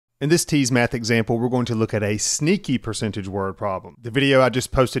In this TEAS math example, we're going to look at a sneaky percentage word problem. The video I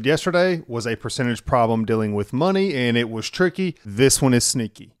just posted yesterday was a percentage problem dealing with money, and it was tricky. This one is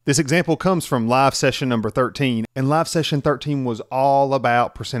sneaky. This example comes from live session number 13, and live session 13 was all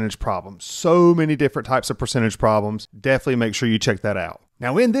about percentage problems. So many different types of percentage problems. Definitely make sure you check that out.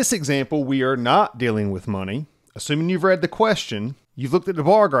 Now, in this example, we are not dealing with money. Assuming you've read the question, you've looked at the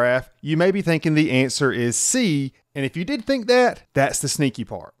bar graph, you may be thinking the answer is C, and if you did think that, that's the sneaky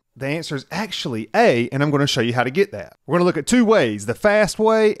part. The answer is actually A, and I'm going to show you how to get that. We're going to look at two ways, the fast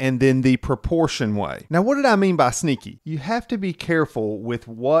way and then the proportion way. Now, what did I mean by sneaky? You have to be careful with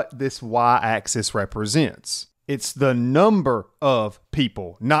what this y-axis represents. It's the number of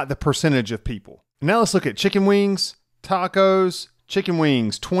people, not the percentage of people. Now let's look at chicken wings, tacos, chicken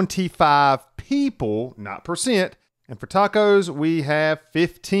wings, 25 people, not percent. And for tacos, we have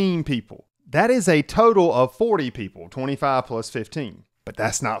 15 people. That is a total of 40 people, 25 plus 15. But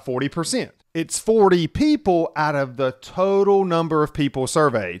that's not 40%. It's 40 people out of the total number of people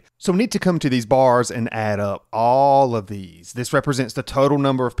surveyed. So we need to come to these bars and add up all of these. This represents the total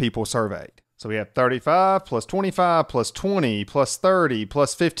number of people surveyed. So we have 35 plus 25 plus 20 plus 30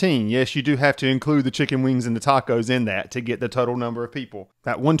 plus 15. Yes, you do have to include the chicken wings and the tacos in that to get the total number of people.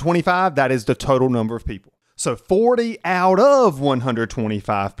 That 125, that is the total number of people. So 40 out of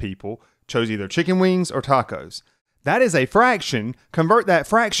 125 people chose either chicken wings or tacos. That is a fraction. Convert that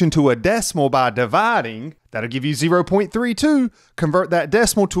fraction to a decimal by dividing. That'll give you 0.32. Convert that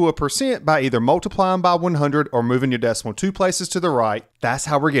decimal to a percent by either multiplying by 100 or moving your decimal 2 places to the right. That's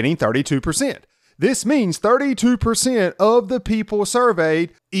how we're getting 32%. This means 32% of the people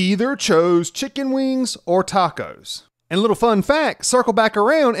surveyed either chose chicken wings or tacos. And a little fun fact, circle back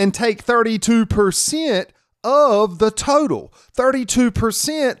around and take 32% of the total.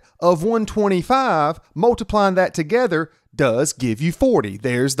 32% of 125, multiplying that together does give you 40.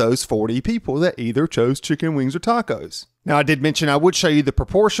 There's those 40 people that either chose chicken wings or tacos. Now, I did mention I would show you the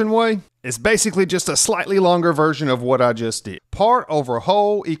proportion way. It's basically just a slightly longer version of what I just did. Part over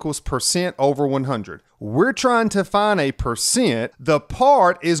whole equals percent over 100. We're trying to find a percent. The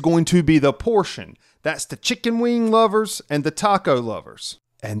part is going to be the portion. That's the chicken wing lovers and the taco lovers.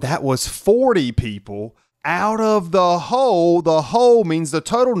 And that was 40 people out of the whole. The whole means the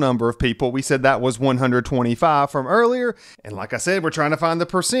total number of people. We said that was 125 from earlier. And like I said, we're trying to find the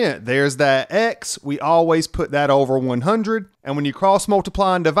percent. There's that X. We always put that over 100. And when you cross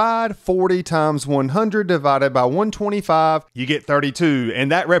multiply and divide, 40 times 100 divided by 125, you get 32.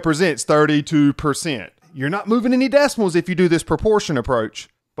 And that represents 32%. You're not moving any decimals if you do this proportion approach.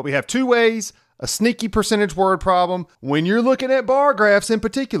 But we have two ways. A sneaky percentage word problem. When you're looking at bar graphs in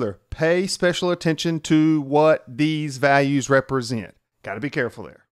particular, pay special attention to what these values represent. Got to be careful there.